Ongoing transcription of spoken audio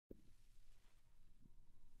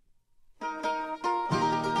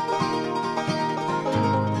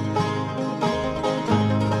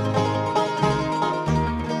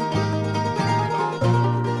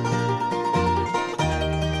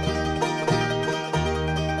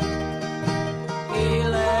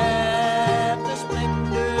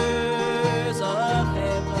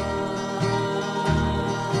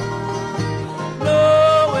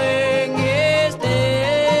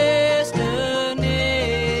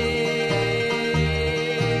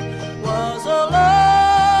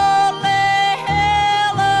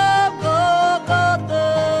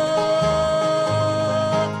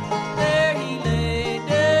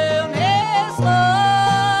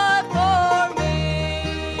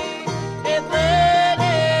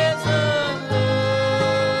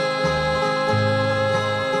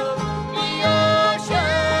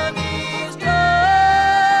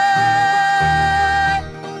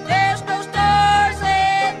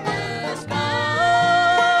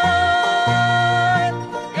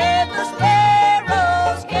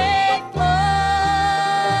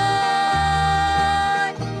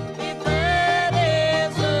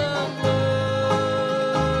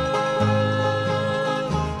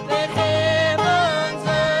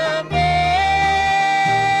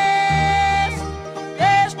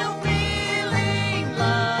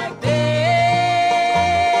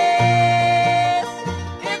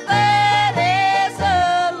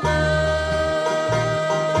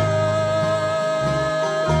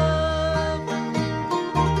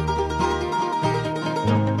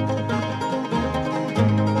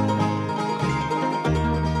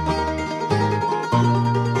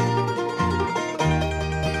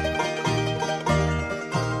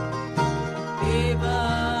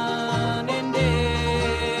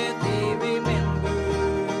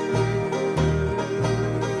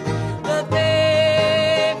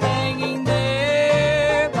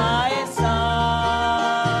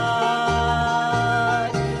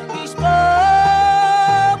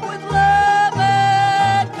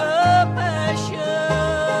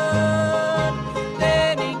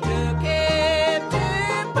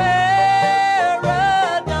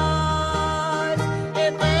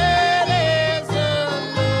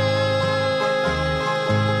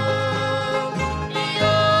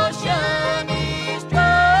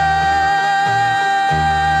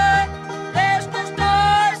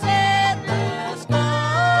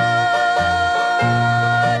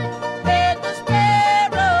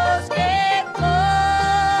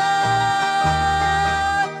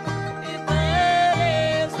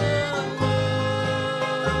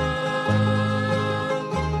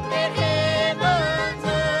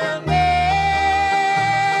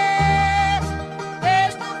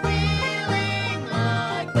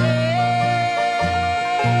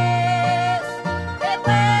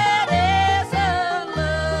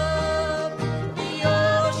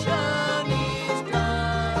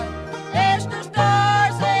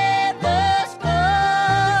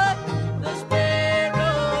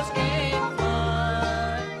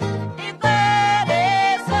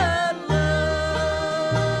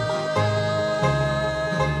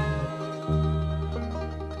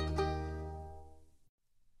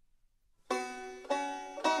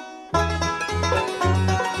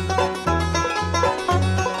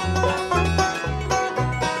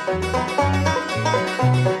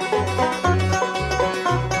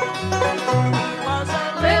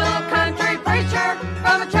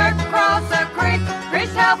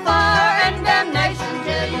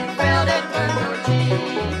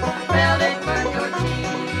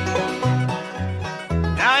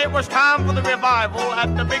it was time for the revival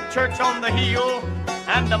at the big church on the hill,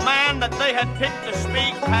 and the man that they had picked to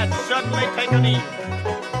speak had suddenly taken ill.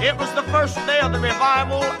 It was the first day of the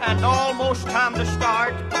revival and almost time to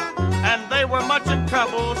start, and they were much in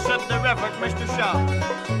trouble, said the Reverend Mr. Shaw.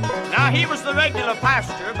 Now, he was the regular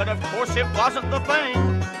pastor, but of course it wasn't the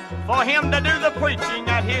thing for him to do the preaching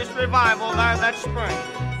at his revival there that spring.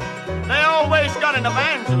 They always got an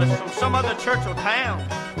evangelist from some other church or town,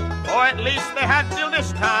 or at least they had till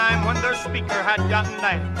this time when their speaker had gotten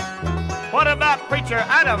down. What about Preacher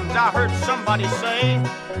Adams, I heard somebody say?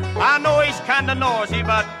 I know he's kind of noisy,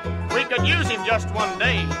 but we could use him just one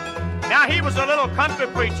day. Now, he was a little country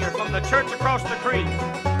preacher from the church across the creek.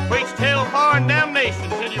 Preached hellfire and damnation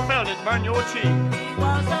till you felt it burn your cheek. He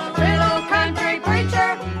was a little country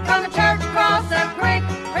preacher from the church across the creek.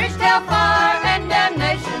 Preached hellfire and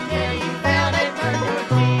damnation till you felt it burn your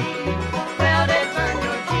cheek. Felt it burn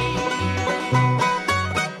your cheek.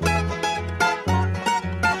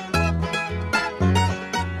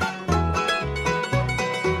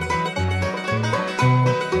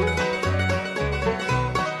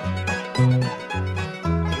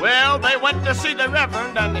 Well, they went to see the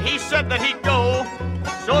Reverend, and he said that he'd go.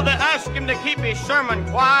 So they asked him to keep his sermon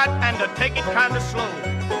quiet and to take it kind of slow.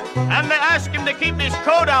 And they asked him to keep his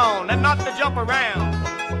coat on and not to jump around,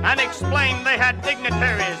 and explained they had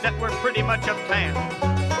dignitaries that were pretty much uptown.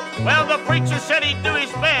 Well, the preacher said he'd do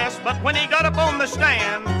his best, but when he got up on the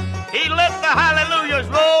stand, he let the hallelujahs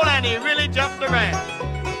roll and he really jumped around.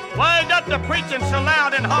 Well, he got to preaching so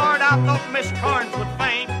loud and hard, I thought Miss Carnes would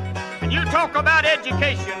faint. And you talk about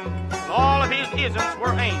education, all of his isms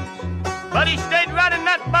were ain'ts. But he stayed right in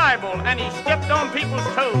that Bible, and he stepped on people's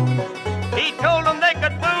toes. He told them they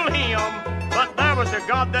could fool him, but there was a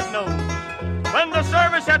God that knows. When the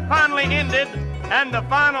service had finally ended, and the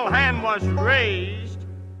final hand was raised,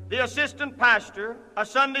 the assistant pastor, a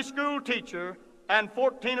Sunday school teacher, and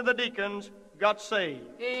 14 of the deacons got saved.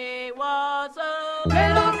 He was a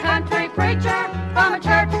little country preacher from a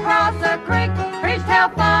church across the creek. Preached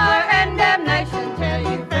hellfire and damnation till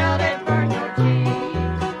you felt it burn your cheek.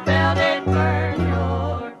 Felt it burn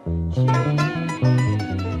your cheek.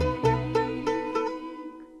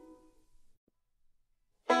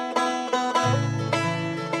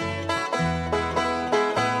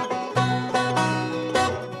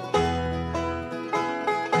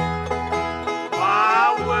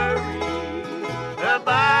 Why worry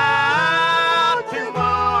about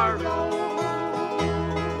tomorrow?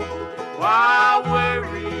 Why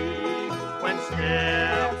worry when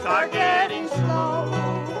steps are getting slow?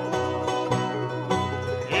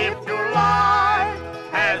 If your life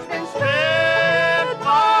has been spent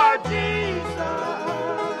for Jesus,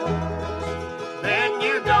 then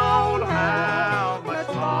you don't have much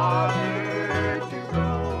farther to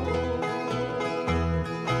go.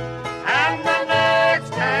 And the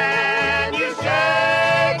next hand you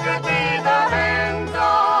shake could be the hands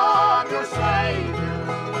of your Savior.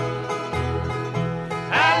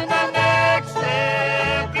 And the next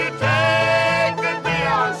step you take could be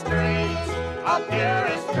on streets of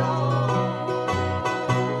purest gold.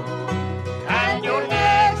 And your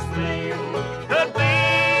next meal could be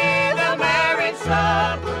the marriage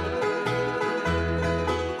supper.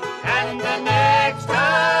 And the next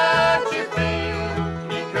touch you feel,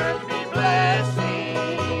 he could be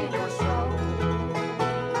blessing your soul.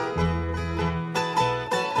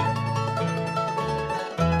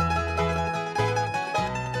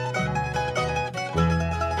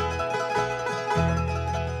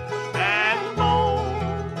 Stand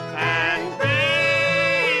bold and be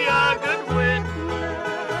a good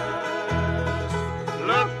witness.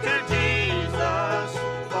 Look to Jesus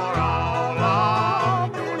for all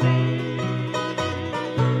of your needs.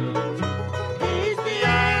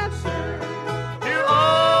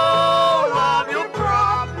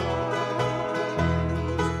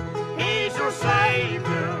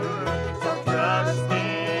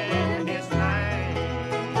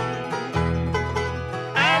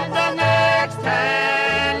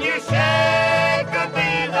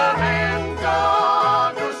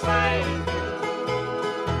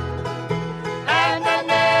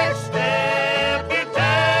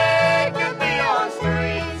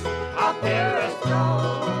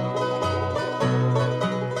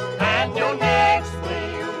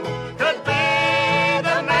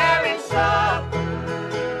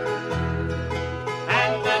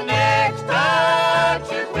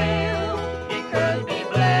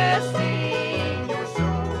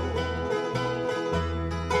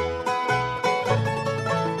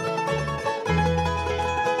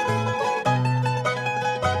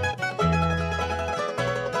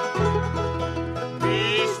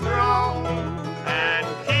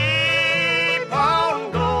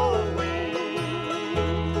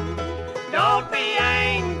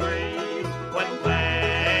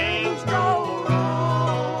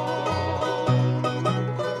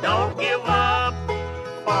 Don't give up,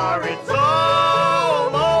 for it's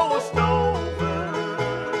almost over.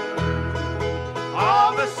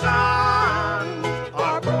 All the signs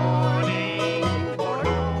are pointing for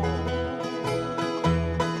home.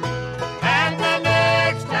 And the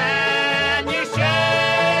next hand you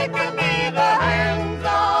shake will be the hands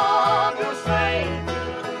of your Savior.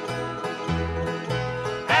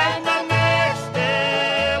 And the next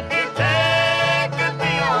step you take will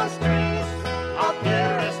be on streets of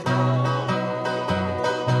purest gold.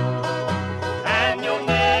 And your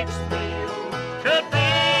next meal could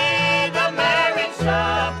be the marriage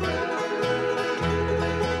supper.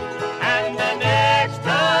 And the next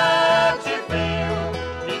touch you feel,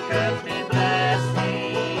 He could be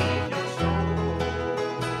blessing your soul.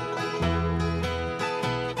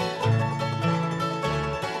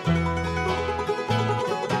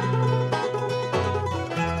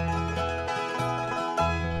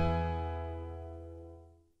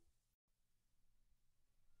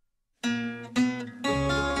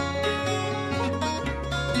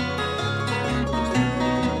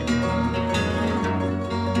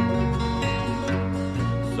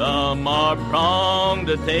 Some are prone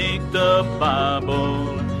to take the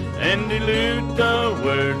Bible and dilute the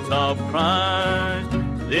words of Christ.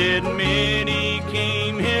 Said many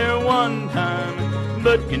came here one time,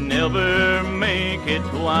 but can never make it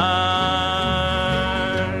twice.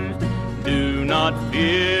 Do not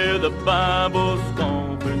fear the Bible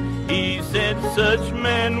scoffer. He said such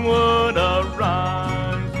men would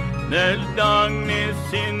arise. There's darkness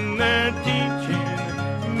in their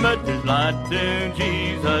teaching, but there's light to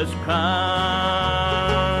Jesus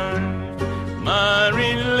Christ. My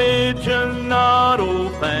religion's not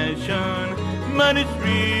old-fashioned, but it's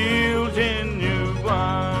real, genuine.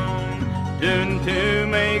 Done to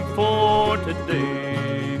make for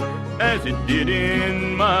today, as it did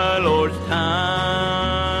in my Lord's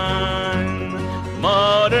time.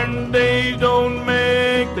 Modern days don't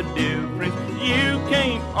make the difference. You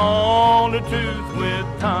can't alter truth with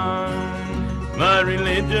time. My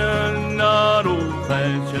religion's not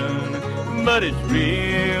old-fashioned, but it's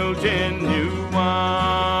real, genuine.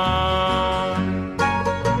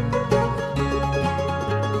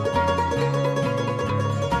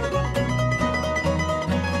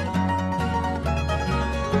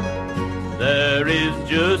 There is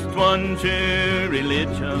just one true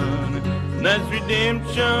religion, that's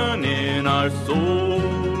redemption in our soul.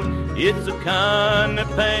 It's a kind that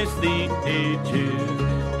passed the ages,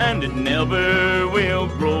 and it never will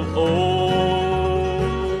grow old.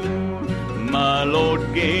 My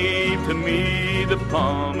Lord gave to me the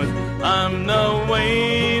promise, I'm the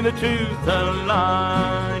way, the truth, the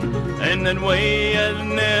light, and that way has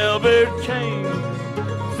never changed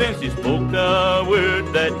since He spoke the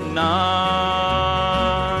word that night.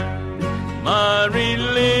 My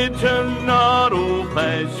religion's not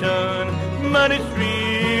old-fashioned, but it's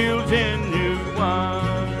real, genuine.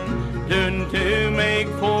 Done to make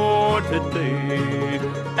for today,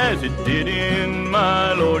 as it did in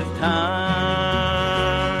my Lord's time.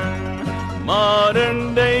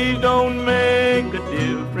 Modern days don't make a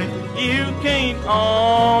difference. You can't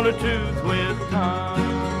alter truth with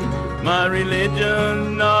time. My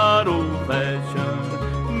religion's not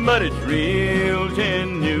old-fashioned, but it's real,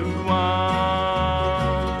 genuine.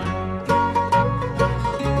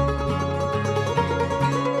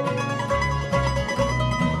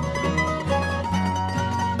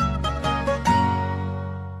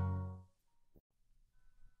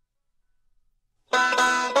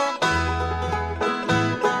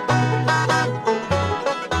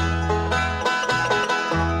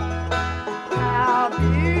 How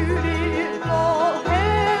beautiful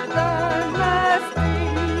heaven must be,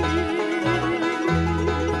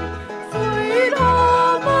 sweet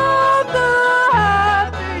home of the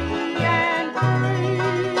happy and free,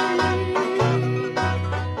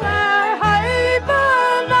 the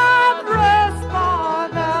haven of rest for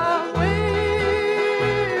the weary.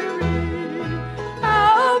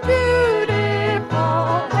 How beautiful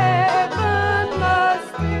heaven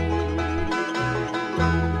must be.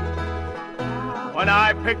 When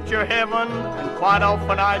I picture heaven, and quite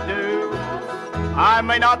often I do, I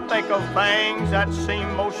may not think of things that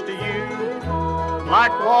seem most to you,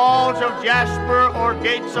 like walls of jasper or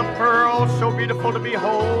gates of pearl so beautiful to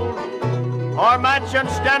behold, or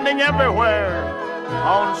mansions standing everywhere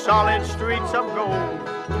on solid streets of gold.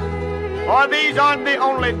 For these aren't the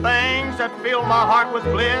only things that fill my heart with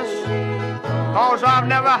bliss, 'cause I've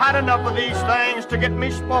never had enough of these things to get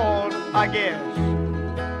me spoiled, I guess.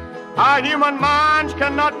 Our human minds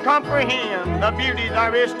cannot comprehend the beauty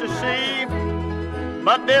there is to see,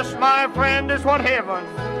 but this, my friend, is what heaven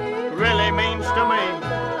really means to me.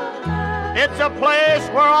 It's a place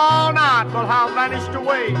where all night will have vanished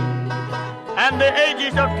away, and the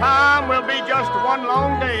ages of time will be just one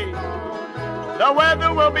long day. The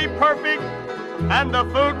weather will be perfect, and the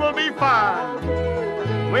food will be fine.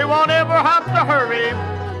 We won't ever have to hurry,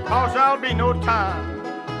 'cause there'll be no time.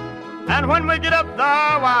 And when we get up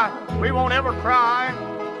there, why, we won't ever cry,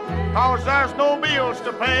 'cause there's no bills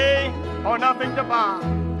to pay or nothing to buy.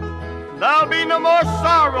 There'll be no more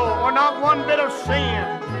sorrow or not one bit of sin,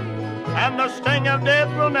 and the sting of death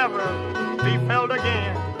will never be felt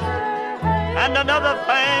again. And another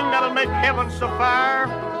thing that'll make heaven so fair,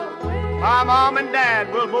 my mom and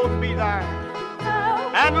dad will both be there.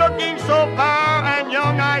 And looking so fair and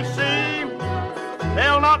young I see,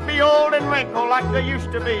 they'll not be old and wrinkled like they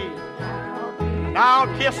used to be. And I'll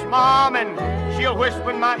kiss Mom and she'll whisper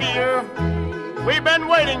in my ear, we've been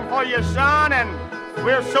waiting for you, son, and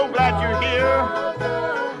we're so glad you're here.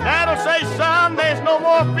 Dad'll say, son, there's no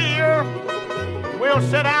more fear. We'll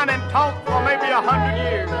sit down and talk for maybe 100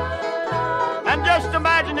 years. And just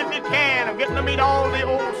imagine, if you can, of getting to meet all the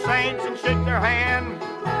old saints and shake their hand,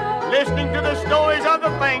 listening to the stories of the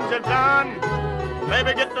things they've done.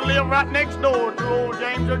 Maybe get to live right next door to old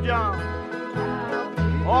James or John.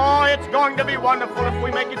 Oh, it's going to be wonderful if we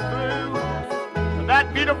make it through to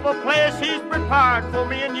that beautiful place he's prepared for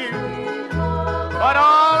me and you. But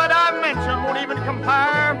all that I've mentioned won't even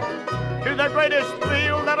compare to the greatest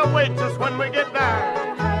thrill that awaits us when we get there.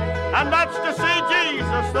 And that's to see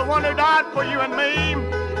Jesus, the one who died for you and me,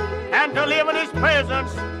 and to live in his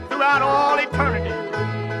presence throughout all eternity.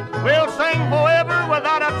 We'll sing forever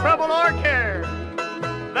without a trouble or care.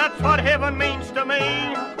 That's what heaven means to me,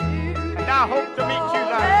 and I hope to meet you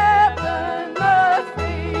there. Heaven must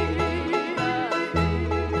be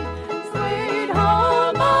sweet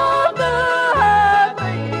home of the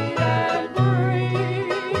happy and free,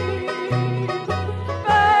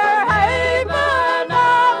 fair haven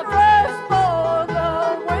of rest for the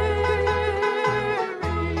weary.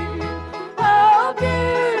 How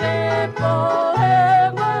beautiful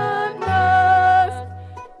heaven must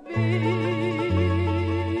be.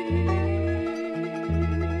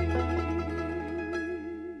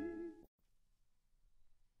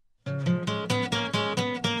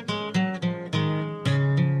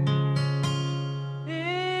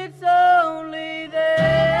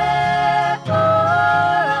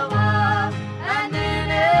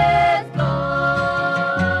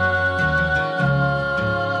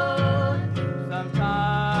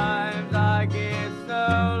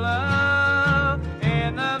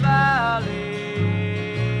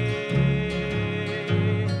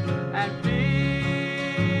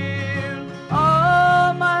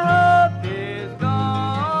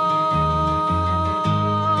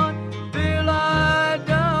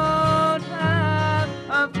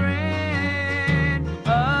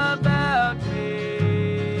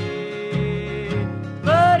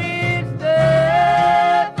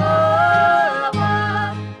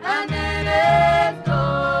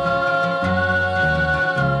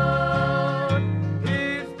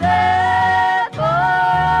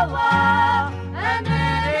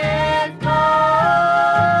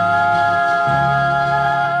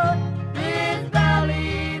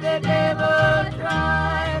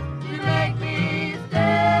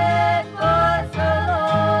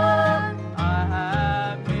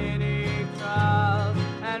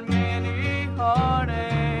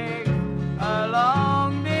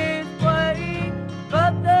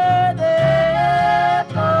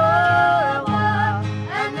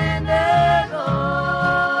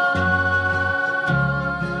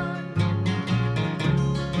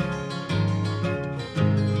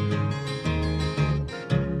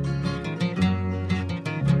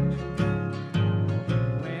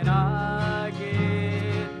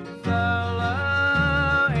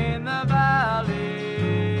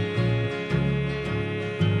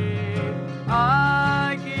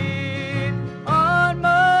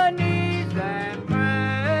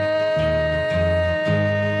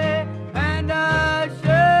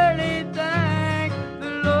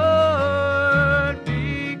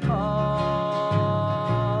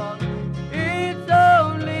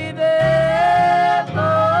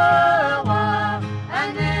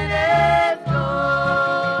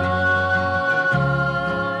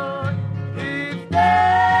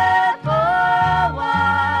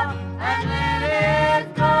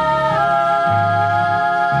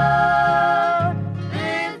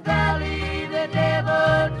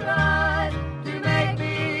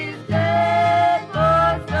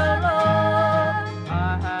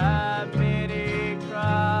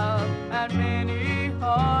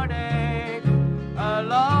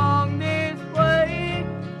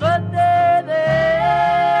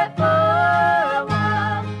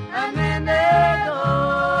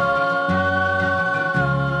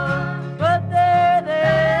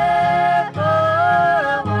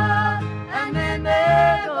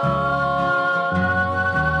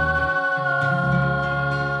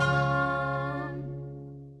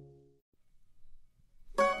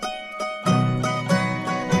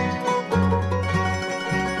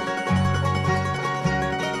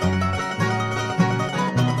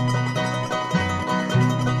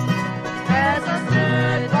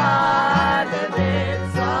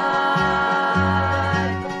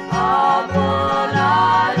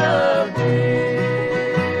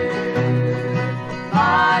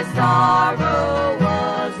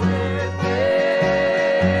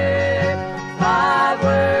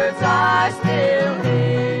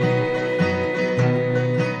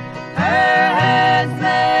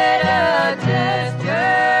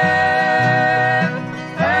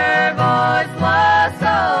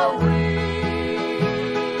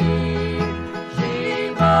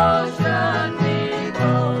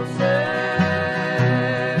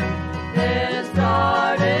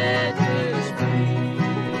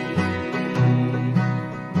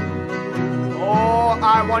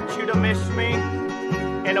 I want you to miss me,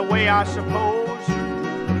 in a way I suppose,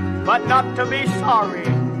 but not to be sorry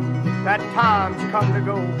that time's come to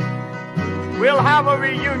go. We'll have a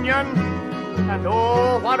reunion, and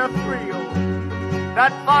oh, what a thrill,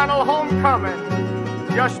 that final homecoming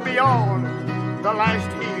just beyond the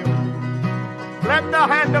last hill. Let the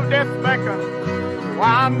hand of death beckon,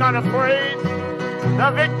 why I'm not afraid,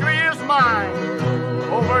 the victory is mine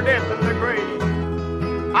over death and the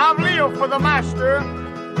grave. I've lived for the Master,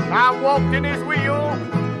 I've walked in his wheel,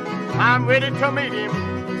 I'm ready to meet him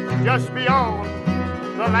just beyond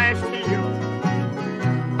the last hill.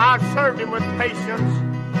 I've served him with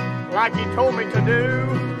patience like he told me to do,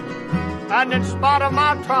 and in spite of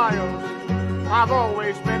my trials, I've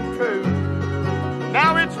always been true.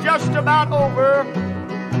 Now it's just about over,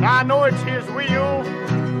 and I know it's his will.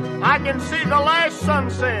 I can see the last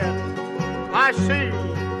sunset, I see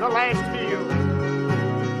the last hill.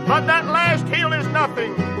 But that last hill is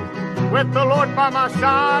nothing with the Lord by my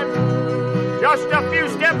side. Just a few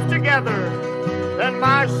steps together, then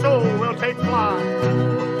my soul will take flight.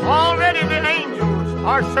 Already the angels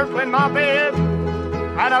are circling my bed,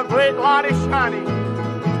 and a great light is shining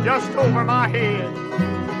just over my head.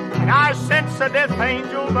 And I sense a death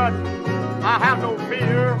angel, but I have no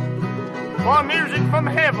fear, for music from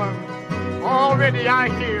heaven already I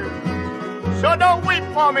hear. So don't weep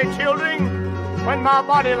for me, children, when my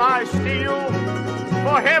body lies still,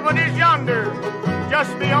 for heaven is yonder,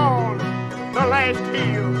 just beyond the last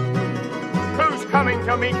hill. Who's coming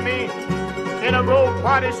to meet me in a robe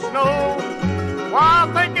white as snow? Why,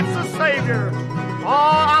 I think it's the Savior.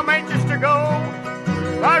 Oh, I'm anxious to go.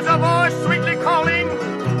 There's a voice sweetly calling,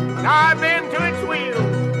 and I've been to its will.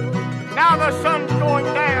 Now the sun's going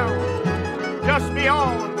down, just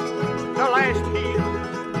beyond the last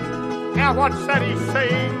hill. Now what's that he's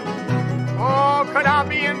saying? Oh, could I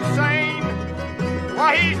be insane?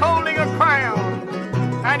 Why, he's holding a crown,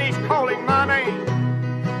 and he's calling my name.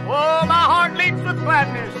 Oh, my heart leaps with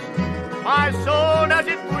gladness, my soul does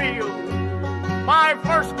it thrill. My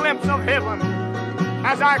first glimpse of heaven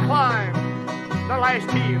as I climb the last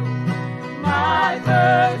hill. My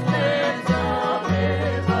first glimpse of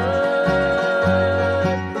heaven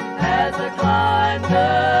as I climb the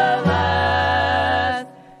last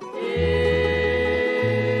hill.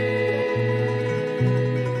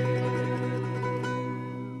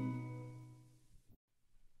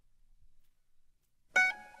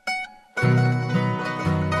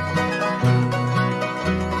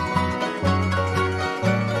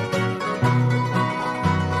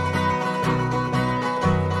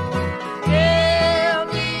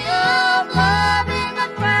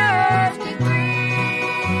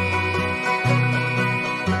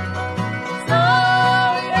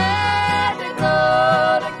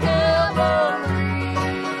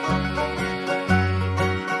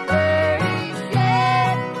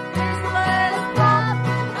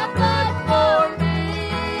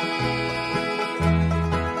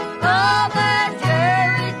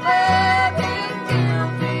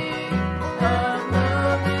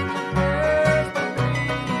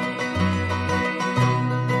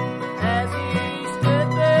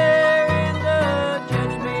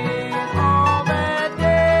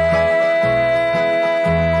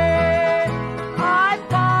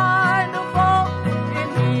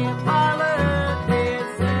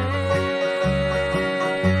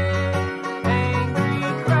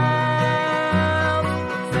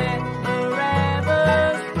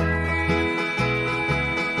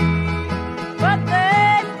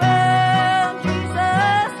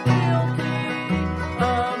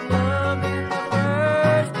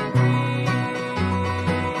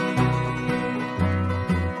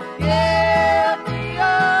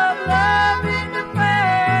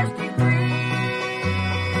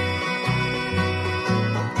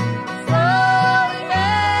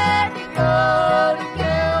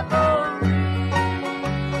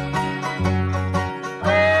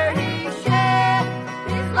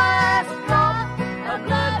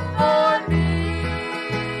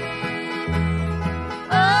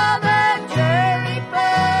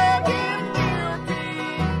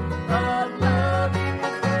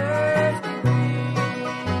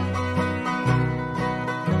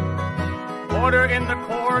 In the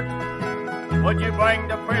court, would you bring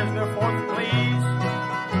the prisoner forth, please?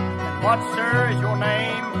 And what, sir, is your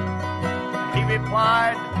name? And he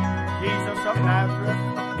replied, Jesus of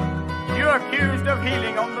Nazareth. You're accused of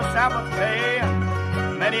healing on the Sabbath day,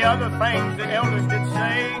 and many other things the elders did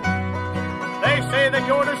say. They say that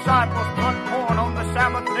your disciples plucked corn on the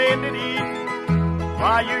Sabbath day and did eat,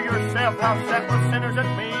 while you yourself have sat with sinners at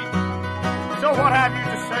meat. So what have you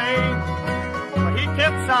to say? But he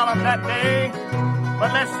kept silent that day, But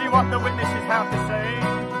let's see what the witnesses have to say.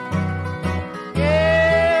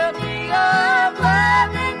 Guilty of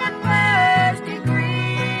love in the first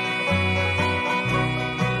degree.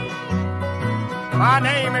 My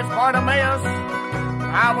name is Bartimaeus.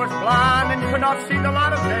 I was blind and could not see the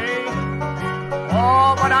light of day.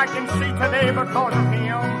 Oh, but I can see today because of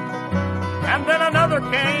him. And then another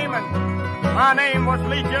came, and my name was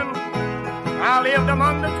Legion. I lived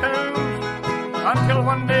among the tombs until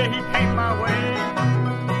one day he came my way.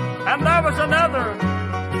 And there was another.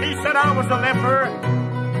 He said I was a leper.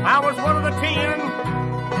 I was one of the 10.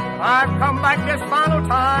 I've come back this final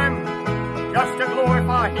time just to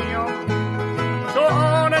glorify him. So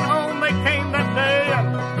on and on they came that day, and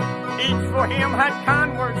each for him had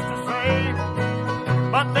kind words to say.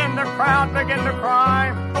 But then the crowd began to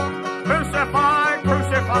cry, crucify,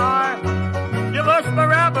 crucify, give us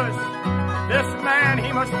Barabbas, this man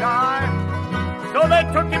he must die. So they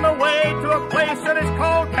took him away to a place that is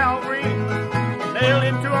called Calvary, nailed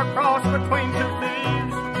him to a cross between two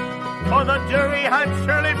thieves. For the jury had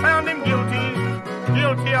surely found him guilty,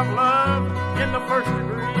 guilty of love in the first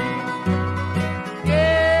degree.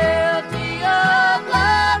 Guilty of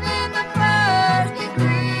love in the first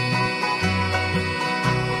degree.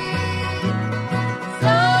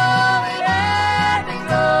 So it had to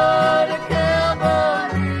go to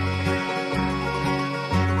Calvary,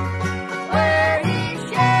 where he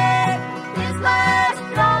shed his last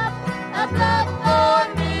drop of blood for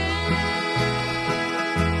me.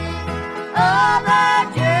 Oh, the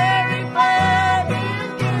jury found him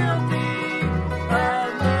guilty of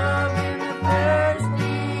love in the first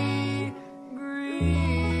degree.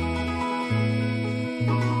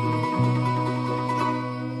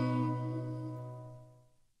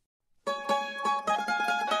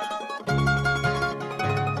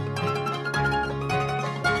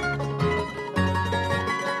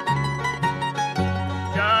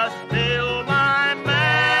 Just build my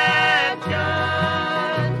mansion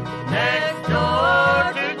next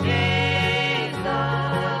door to Jesus,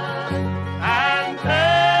 and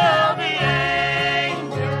tell the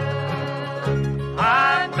angels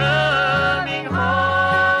I'm coming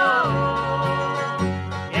home.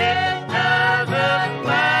 It doesn't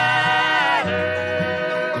matter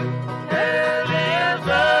who lives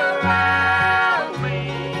around me,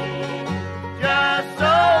 just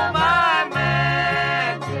so my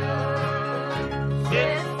mansion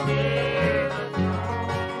sits near the throne.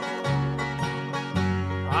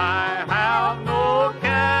 I have no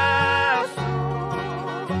castle,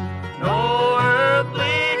 no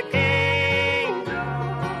earthly kingdom,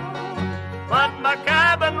 but my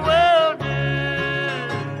cabin will do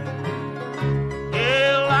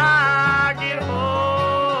till I get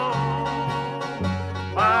home.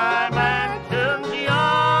 My mansion's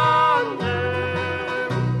yonder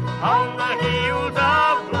on the hills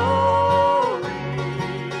of glory.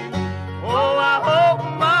 Oh, I hope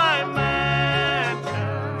my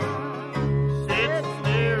mansion sits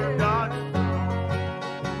near God's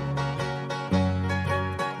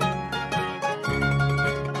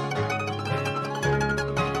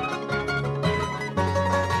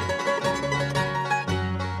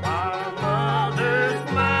My mother's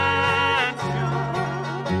mansion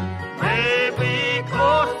may be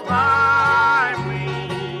close by me,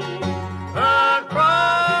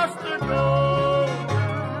 across the golden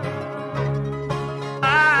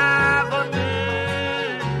avenue.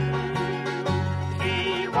 She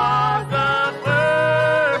was the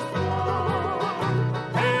first one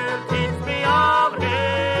to teach me of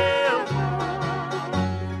heaven,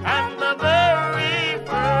 and the very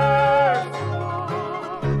first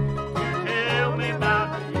one to tell me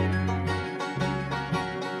about you.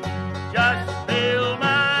 Just build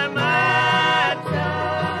my mansion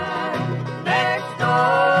next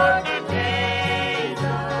door to Jesus,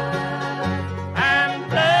 and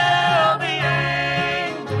tell the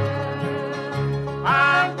angels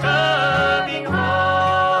I'm coming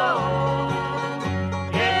home.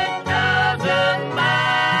 It doesn't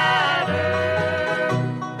matter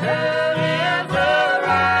who lives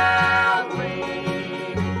around me,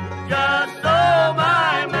 just so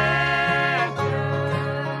my mansion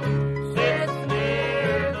sits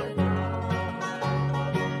near the throne.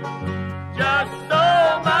 Just so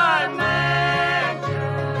my mansion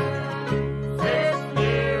sits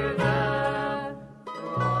near the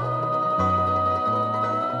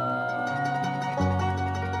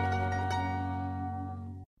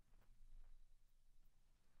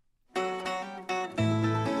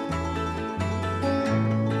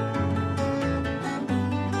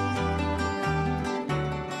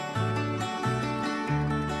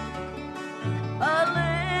A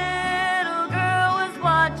little girl was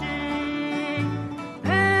watching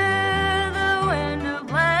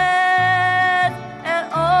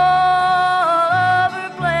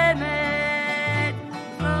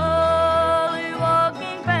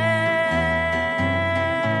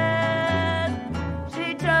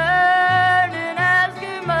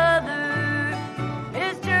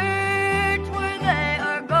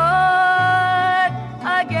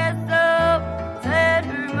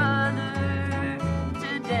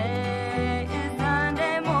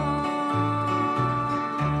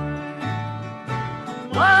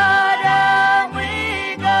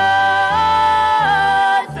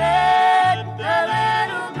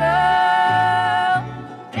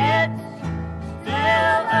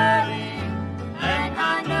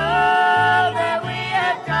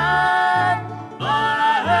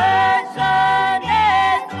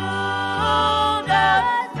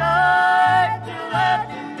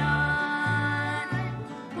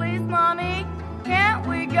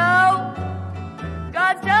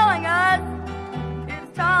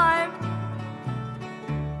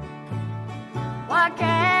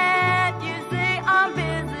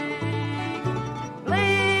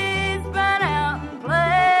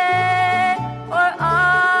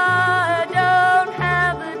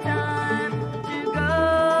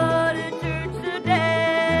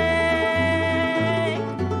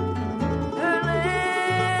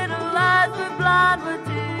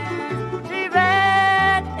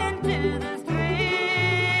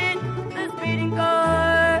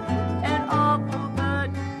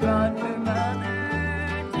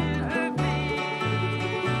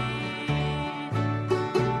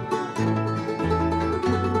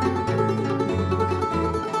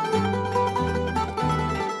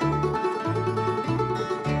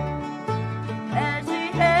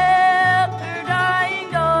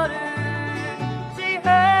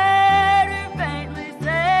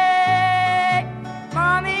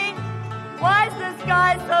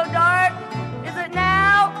sky so dark? Is it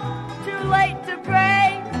now too late to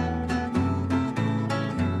pray?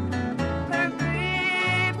 Her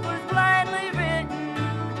grief was blindly written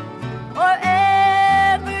for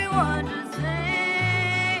everyone to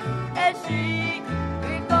see as she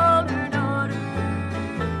recalled her daughter's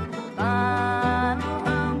final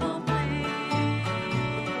humble plea.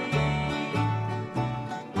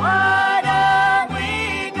 Why don't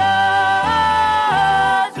we go?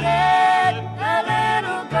 Said the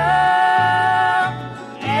little girl.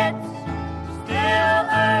 It's still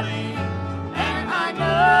early, and I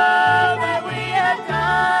know that we have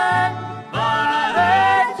time. But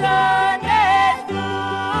her Sunday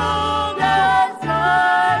school does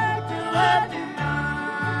start till after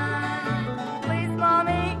 9. Please,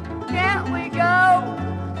 Mommy, can't we go?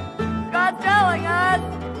 God's telling us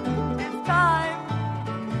it's time.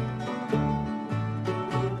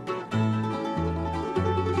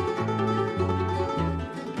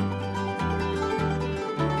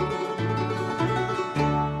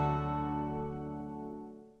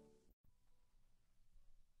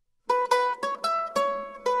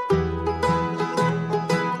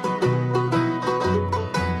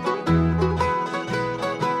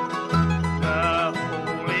 The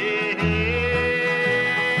holy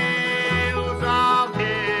hills of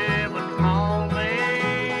heaven call me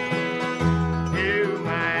to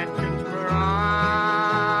mansions bright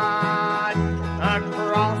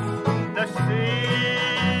across the sea,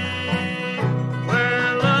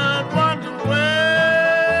 where loved ones wed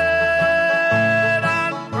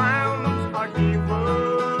and crowns are given,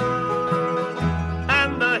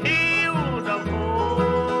 and the hills of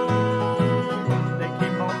hope they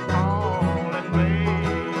keep on calling me.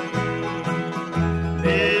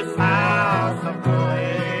 This house of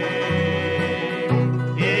flame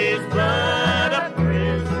is but a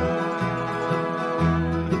prison,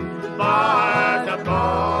 bars of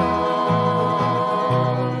bone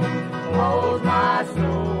hold my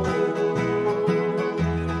soul,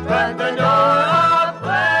 but the door of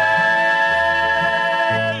flame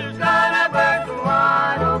is gonna burst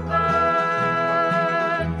wide open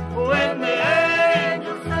when the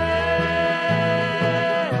angel said,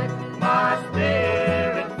 "My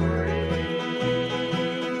spirit free."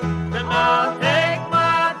 Then I'll take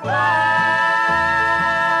my flight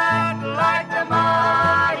like the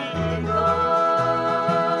mighty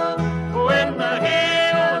eagle when the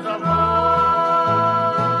hills of hope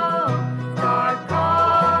start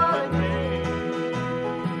calling me.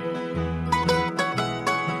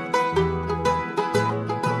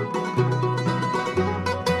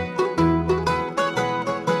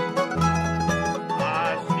 I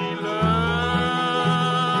see loved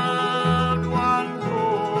ones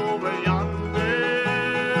over yonder.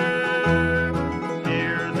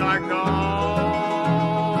 Years are gone,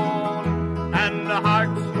 and the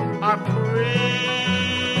hearts are free.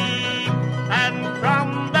 And from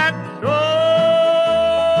that throne,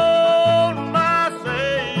 my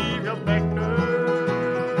Savior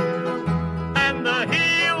beckons, and the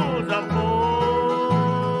hills of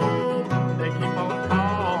hope they keep on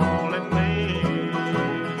calling me.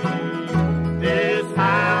 This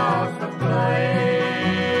house of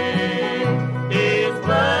flame is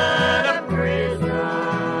but a prison,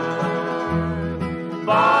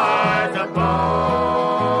 bars of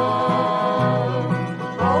bone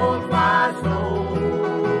hold my soul,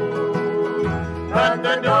 but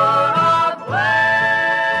the door of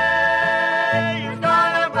flame is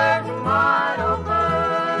gonna burst wide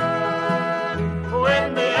open when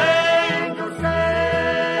the angel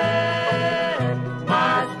said,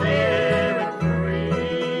 "My spirit free."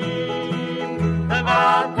 And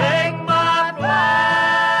I'll take my flight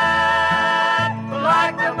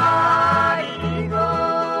like the mighty eagle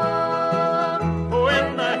when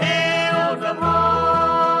the hills of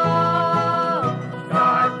hope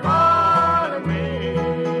start calling me.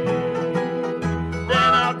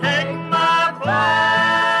 Then I'll take my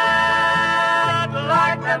flight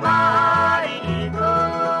like the mighty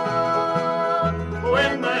eagle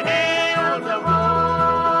when the hills of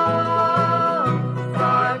hope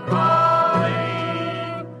start calling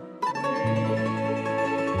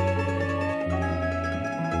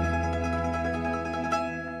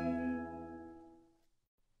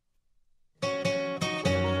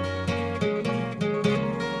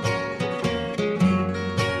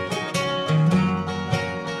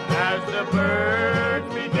as the birds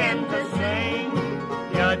begin to sing,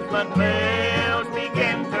 judgment bells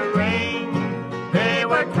begin to ring. They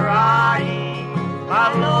were trying, my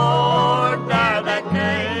Lord, there that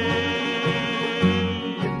day.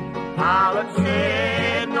 Pilate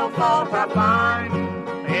said, "No fault I find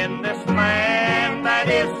in this man that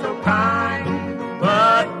is so kind, but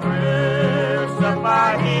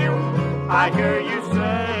I hear you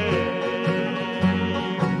say,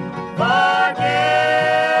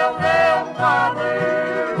 forgive them, Father.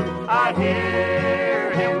 I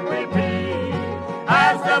hear him repeat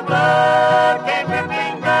as the blood came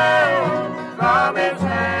dripping down from his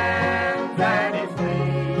hands and his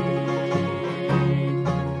feet.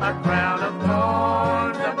 A crown of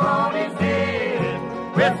thorns upon his head,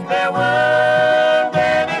 with their wound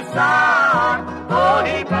in his side. Oh,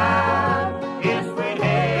 he bowed his sweet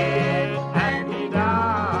head and he died.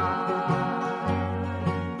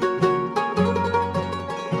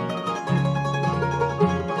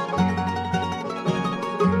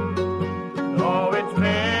 Oh, it's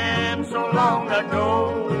been so long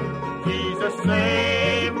ago, Jesus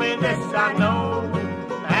saved me, this I know,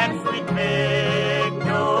 and sweet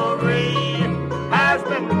victory has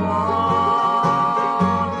been won.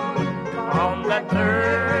 On that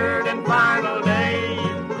third and final day,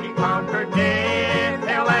 he conquered death,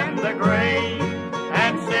 hell, and the grave,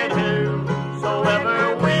 and said,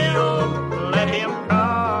 whosoever will, let him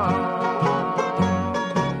come.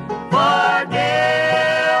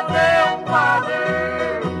 Forgive them,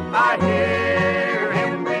 Father, I